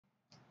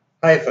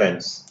Hi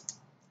friends,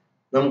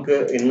 നമുക്ക്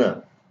ഇന്ന്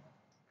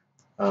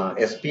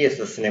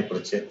SPSS-നെ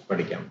കുറിച്ച്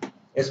പഠിക്കാം.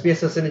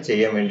 SPSS-ന്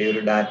ചെയ്യാൻ വേണ്ടി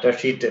ഒരു ഡാറ്റ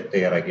ഷീറ്റ്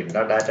തയ്യാറാക്കിയിട്ടുണ്ട്.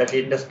 ആ ഡാറ്റ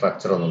ഷീറ്റിന്റെ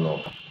സ്ട്രക്ചർ ഒന്ന്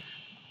നോക്കാം.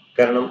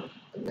 കാരണം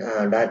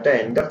ഡാറ്റ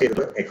എൻ്റർ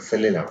ചെയ്തത്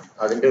എക്സലിലാണ്.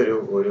 അതിന്റെ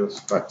ഒരു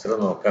സ്ട്രക്ചർ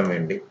നോക്കാൻ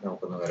വേണ്ടി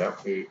നമുക്കൊന്ന് വരാം.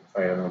 ഈ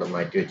ഫയൽ നമ്മൾ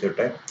മാറ്റി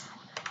വെച്ചിട്ട്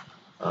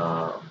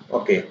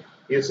ഓക്കെ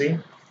യു സി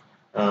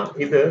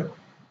ഇത്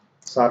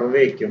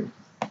സർവേക്കും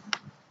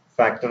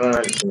ഫാക്ടർ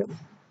അനാലിസിസിനും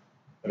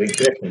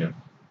റിഗ്രഷനും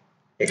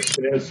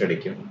എക്സ്പീരിയൻസ്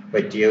സ്റ്റഡിക്കും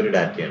പറ്റിയ ഒരു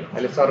ഡാറ്റയാണ്.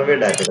 അതിൽ സർവേ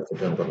ഡാറ്റയെ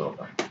പറ്റി നമുക്ക്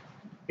നോക്കാം.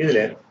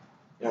 ഇതില്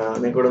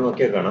നിങ്ങൾക്ക് ഇവിടെ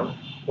നോക്കിയാൽ കാണാം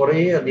കുറേ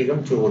അധികം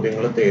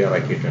ചോദ്യങ്ങൾ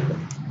തയ്യാറാക്കിയിട്ടുണ്ട്.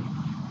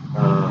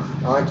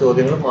 ആ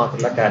ചോദ്യങ്ങൾ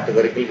മാത്രമല്ല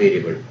കാറ്റഗറിക്കൽ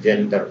വേരിയബിൾ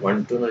ജെൻഡർ 1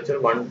 2 എന്ന്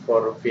വെച്ചാൽ 1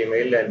 four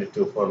female and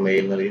 2 four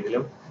mail എന്ന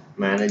രീതിയിലും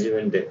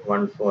management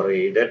 1 four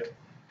aided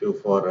 2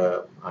 four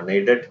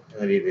unaided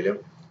എന്ന രീതിയിലും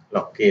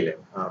ലൊക്കേല്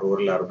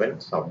rural urban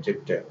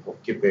subject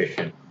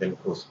occupation then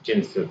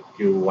questions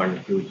Q1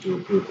 Q2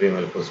 Q3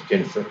 മുതൽ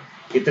ക്വസ്റ്റ്യൻസ്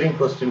ഇത്രയും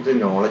ക്വസ്റ്റ്യൻസ്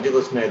നോളജ്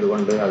ക്വസ്റ്റ്യൻ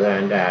ആയതുകൊണ്ട് അത്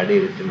അതിൻ്റെ ആഡ്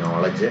ചെയ്തിട്ട്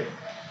നോളജ്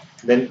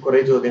ദെൻ കുറേ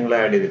ചോദ്യങ്ങൾ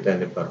ആഡ് ചെയ്തിട്ട്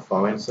അതിൻ്റെ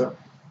പെർഫോമൻസ്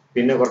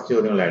പിന്നെ കുറച്ച്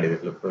ചോദ്യങ്ങൾ ആഡ്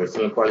ചെയ്തിട്ടുള്ള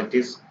പേഴ്സണൽ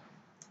ക്വാളിറ്റീസ്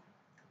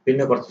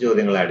പിന്നെ കുറച്ച്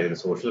ചോദ്യങ്ങൾ ആഡ്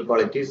ചെയ്തിട്ട് സോഷ്യൽ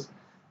ക്വാളിറ്റീസ്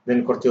ദെൻ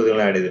കുറച്ച്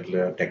ചോദ്യങ്ങൾ ആഡ്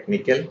ചെയ്തിട്ടുള്ള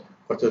ടെക്നിക്കൽ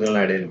കുറച്ച് ചോദ്യങ്ങൾ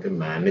ആഡ് ചെയ്തിട്ട്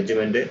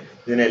മാനേജ്മെന്റ്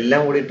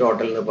ഇതിനെല്ലാം കൂടി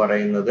ടോട്ടൽ എന്ന്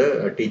പറയുന്നത്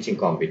ടീച്ചിങ്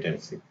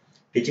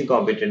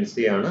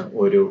കോമ്പിറ്റൻസി ആണ്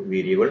ഒരു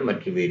വേരിയബിൾ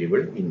മറ്റൊരു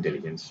വേരിയബിൾ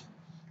ഇന്റലിജൻസ്.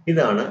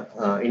 ഇതാണ്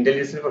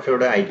ഇന്റലിജൻസിന് പക്ഷേ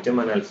ഇവിടെ ഐറ്റം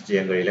അനാലിസിസ്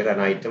ചെയ്യാൻ കഴിയില്ല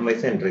കാരണം ഐറ്റം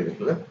വൈസ് എൻ്റർ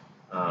ചെയ്തിട്ടുള്ളത്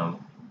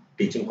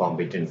ടീച്ചിങ്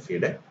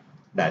കോമ്പിറ്റൻസിയുടെ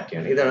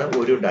ഡാറ്റയാണ്. ഇതാണ്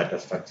ഒരു ഡാറ്റ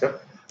സ്ട്രക്ചർ.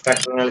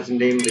 ഫാക്ടർ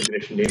അനാലിസിന്റെയും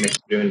റിഗ്രഷന്റെയും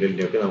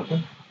എക്സ്പെരിമെന്റിന്റെയും ഒക്കെ നമുക്ക്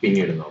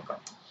പിന്നീട് നോക്കാം.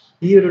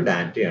 ഈ ഒരു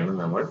ഡാറ്റയാണ്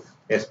നമ്മൾ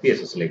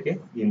SPSS-ലേക്ക്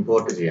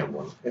ഇമ്പോർട്ട് ചെയ്യാൻ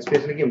പോകുന്നത്.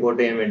 SPSS-ലേക്ക് ഇമ്പോർട്ട്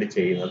ചെയ്യാൻ വേണ്ടി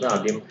ചെയ്യുന്നത്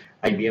ആദ്യം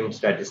IBM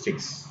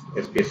സ്റ്റാറ്റിസ്റ്റിക്സ്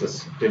SPSS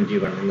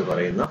 21 എന്ന്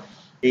പറയുന്ന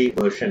ഈ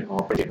വേർഷൻ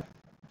ഓപ്പൺ ചെയ്യണം.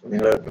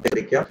 നിങ്ങൾ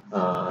ശ്രദ്ധിക്കുക,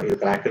 ഇത്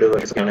ക്രാക്ക്ഡ്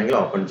വേർഷൻ ആണെങ്കിൽ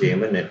ഓപ്പൺ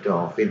ചെയ്യുമ്പോൾ നെറ്റ്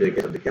ഓഫ് ചെയ്ത്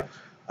വയ്ക്കാൻ ശ്രദ്ധിക്കുക,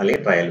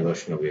 അല്ലെങ്കിൽ ട്രയൽ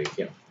വേർഷൻ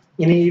ഉപയോഗിക്കുക.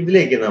 ഇനി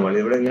ഇതിലേക്ക് നമ്മൾ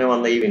ഇവിടെ ഇങ്ങനെ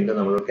വന്ന ഈ വിൻഡോ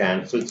നമ്മൾ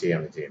ക്യാൻസൽ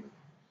ചെയ്യാണ് ചെയ്യുന്നത്.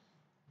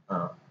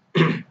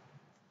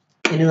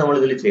 ഇനി നമ്മൾ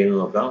ഇതിൽ ചെയ്യുന്നത്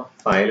നോക്കാം.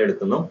 ഫയൽ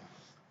എടുക്കുന്നു,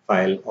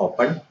 ഫയൽ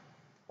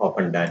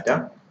ഓപ്പൺ ഡാറ്റ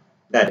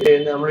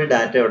നമ്മൾ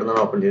ഡാറ്റ എവിടെ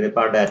നിന്നാണ് ഓപ്പൺ ചെയ്തത്.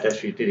 ഇപ്പോൾ ആ ഡാറ്റ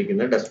ഷീറ്റ്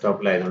ഇരിക്കുന്നത്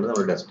ഡെസ്ക്ടോപ്പിലായതുകൊണ്ട്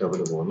നമ്മൾ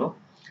ഡെസ്ക്ടോപ്പിൽ പോകുന്നു.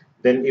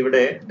 ദെൻ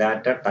ഇവിടെ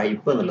ഡാറ്റ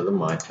ടൈപ്പ് എന്നുള്ളത്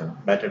മാറ്റണം.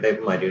 ഡാറ്റ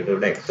ടൈപ്പ് മാറ്റിയിട്ട്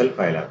ഇവിടെ എക്സൽ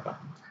ഫയൽ ആക്കാം.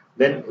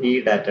 ദെൻ ഈ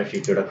ഡാറ്റ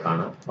ഷീറ്റ് ഇവിടെ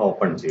കാണാം,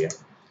 ഓപ്പൺ ചെയ്യാം.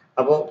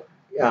 അപ്പോൾ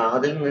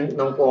അതിൽ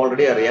നമുക്ക്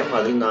ഓൾറെഡി അറിയാം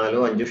അതിൽ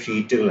 4 5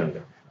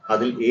 ഷീറ്റുകളുണ്ട്.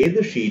 അതിൽ ഏത്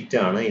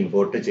ഷീറ്റാണ്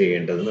ഇമ്പോർട്ട്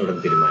ചെയ്യേണ്ടതെന്ന് ഇവിടെ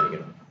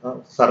തീരുമാനിക്കണം.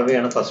 സർവേ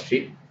ആണ് first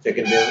sheet,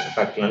 second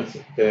factor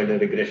analysis, third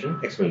regression,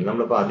 experiment.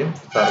 നമ്മളിപ്പോൾ ആദ്യം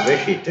സർവേ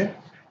ഷീറ്റ്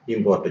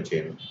ഇമ്പോർട്ട്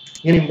ചെയ്യുന്നു.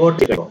 ഇങ്ങനെ ഇമ്പോർട്ട്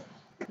ചെയ്യുമ്പോൾ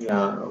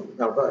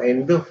നമുക്ക്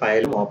എന്ത്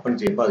ഫയലും ഓപ്പൺ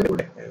ചെയ്യുമ്പോൾ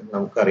അതിലൂടെ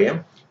നമുക്കറിയാം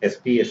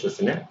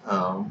SPSS-ന്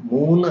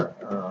 3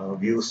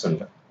 വ്യൂസ്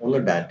ഉണ്ട്. ഒന്ന്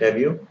ഡാറ്റ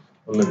വ്യൂ,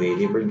 ഒന്ന്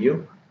വേരിയബിൾ വ്യൂ,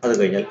 അത്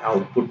കഴിഞ്ഞാൽ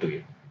ഔട്ട്പുട്ട്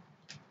വ്യൂ.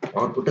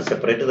 ഔട്ട്പുട്ട്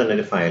സെപ്പറേറ്റ് തന്നെ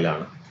ഒരു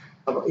ഫയലാണ്.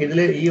 അപ്പോൾ ഇതിൽ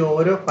ഈ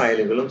ഓരോ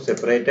ഫയലുകളും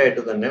സെപ്പറേറ്റ്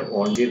ആയിട്ട് തന്നെ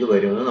ഓൺ ചെയ്ത്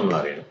വരുമെന്ന് നമ്മൾ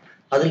അറിയണം.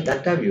 അതിൽ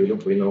ഡാറ്റ വ്യൂവിൽ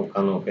പോയി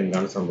നോക്കാം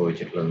എന്താണ്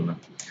സംഭവിച്ചിട്ടുള്ളതെന്ന്.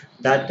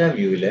 ഡാറ്റ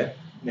വ്യൂവില്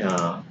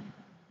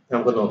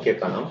നമുക്ക് നോക്കിയാൽ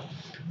കാണാം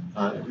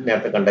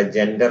നേരത്തെ കണ്ട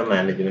ജെൻഡർ,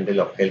 മാനേജ്മെന്റ്,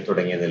 ലൊക്കേൽ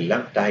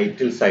തുടങ്ങിയതെല്ലാം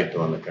ടൈറ്റിൽസ് ആയിട്ട്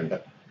വന്നിട്ടുണ്ട്.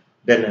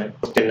 ദെൻ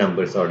ക്വസ്റ്റ്യൻ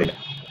നമ്പേഴ്സ് അവിടെ.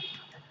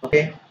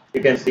 Okay,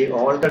 you can see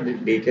all the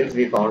details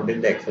V found in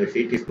the Excel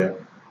sheet is the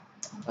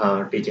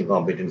teaching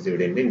competency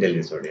ഇവിടെ ഉണ്ട്,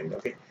 ഇന്റലിജൻസ് ഇവിടെ ഉണ്ട്.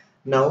 ഓക്കെ,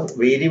 നൗ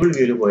വേരിയബിൾ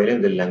വ്യൂവിൽ പോയാലും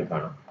ഇതെല്ലാം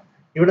കാണാം.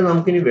 ഇവിടെ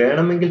നമുക്കിനി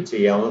വേണമെങ്കിൽ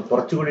ചെയ്യാവുന്ന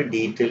കുറച്ചുകൂടി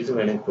ഡീറ്റെയിൽസ്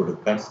വേണമെങ്കിൽ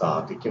കൊടുക്കാൻ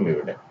സാധിക്കും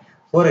ഇവിടെ.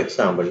 ഫോർ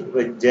എക്സാമ്പിൾ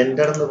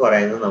ജെൻഡർ എന്ന്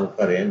പറയുന്നത്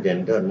നമുക്കറിയാം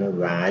ജെൻഡറിന്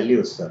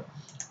വാല്യൂസ്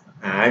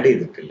ആഡ്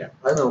ചെയ്തിട്ടില്ല.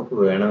 അത് നമുക്ക്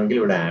വേണമെങ്കിൽ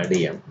ഇവിടെ ആഡ്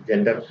ചെയ്യാം.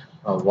 ജെൻഡർ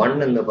 1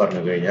 എന്ന്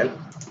പറഞ്ഞു കഴിഞ്ഞാൽ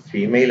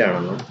ഫീമെയിൽ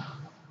ആണെന്നും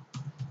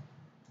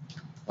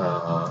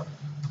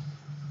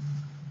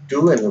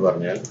 2 എന്ന്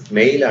പറഞ്ഞാൽ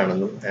മെയിൽ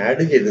ആണെന്നും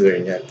ആഡ് ചെയ്ത്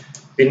കഴിഞ്ഞാൽ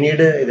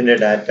പിന്നീട് ഇതിന്റെ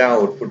ഡാറ്റ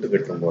ഔട്ട്പുട്ട്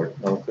കിട്ടുമ്പോൾ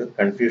നമുക്ക്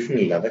കൺഫ്യൂഷൻ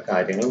ഇല്ലാതെ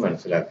കാര്യങ്ങൾ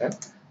മനസ്സിലാക്കാൻ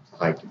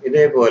സഹായിക്കും.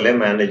 ഇതേപോലെ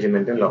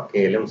മാനേജ്മെന്റും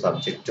ലൊക്കേലും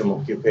സബ്ജക്റ്റും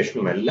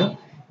ഒക്യുപ്പേഷനും എല്ലാം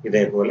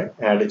ഇതേപോലെ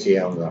ആഡ്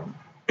ചെയ്യാവുന്നതാണ്.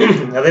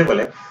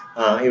 അതേപോലെ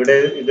ഇവിടെ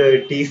ഇത്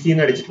TC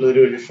എന്ന് അടിച്ചിട്ടുള്ള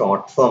ഒരു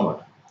ഷോർട്ട് ഫോം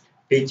ആണ്.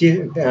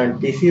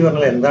 TC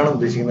പറഞ്ഞാൽ എന്താണ്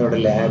ഉദ്ദേശിക്കുന്നത്, ഇവിടെ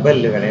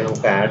ലേബലിൽ വേണമെങ്കിൽ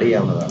നമുക്ക് ആഡ്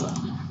ചെയ്യാവുന്നതാണ്.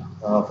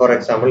 ഫോർ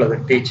എക്സാമ്പിൾ അത്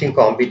ടീച്ചിങ്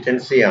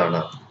കോമ്പിറ്റൻസി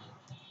ആണ്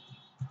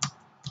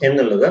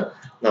എന്നുള്ളത്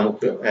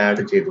നമുക്ക്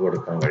ആഡ് ചെയ്ത്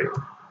കൊടുക്കാൻ കഴിയും.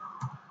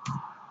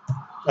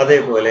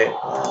 അതേപോലെ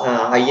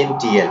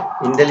INTL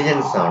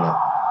ഇന്റലിജൻസ് ആണ്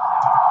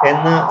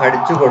എന്ന്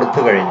അടിച്ചു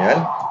കൊടുത്തു കഴിഞ്ഞാൽ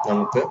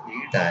നമുക്ക് ഈ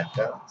ഡാറ്റ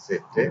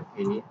സെറ്റ്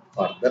ഇനി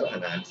ഫർദർ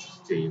അനാലിസിസ്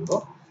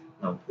ചെയ്യുമ്പോൾ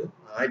നമുക്ക്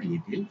ആ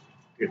രീതിയിൽ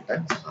കിട്ടാൻ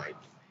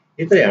സഹായിക്കും.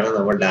 ഇത്രയാണ്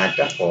നമ്മൾ ഡാറ്റ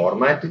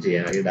ഫോർമാറ്റ്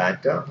ചെയ്യാൻ, ഈ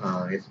ഡാറ്റ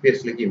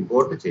SPSS-ലേക്ക്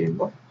ഇമ്പോർട്ട്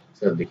ചെയ്യുമ്പോൾ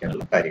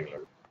ശ്രദ്ധിക്കാനുള്ള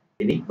കാര്യങ്ങളുള്ളൂ.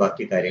 ഇനി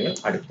ബാക്കി കാര്യങ്ങൾ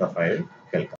അടുത്ത ഫയലിൽ കേൾക്കാം.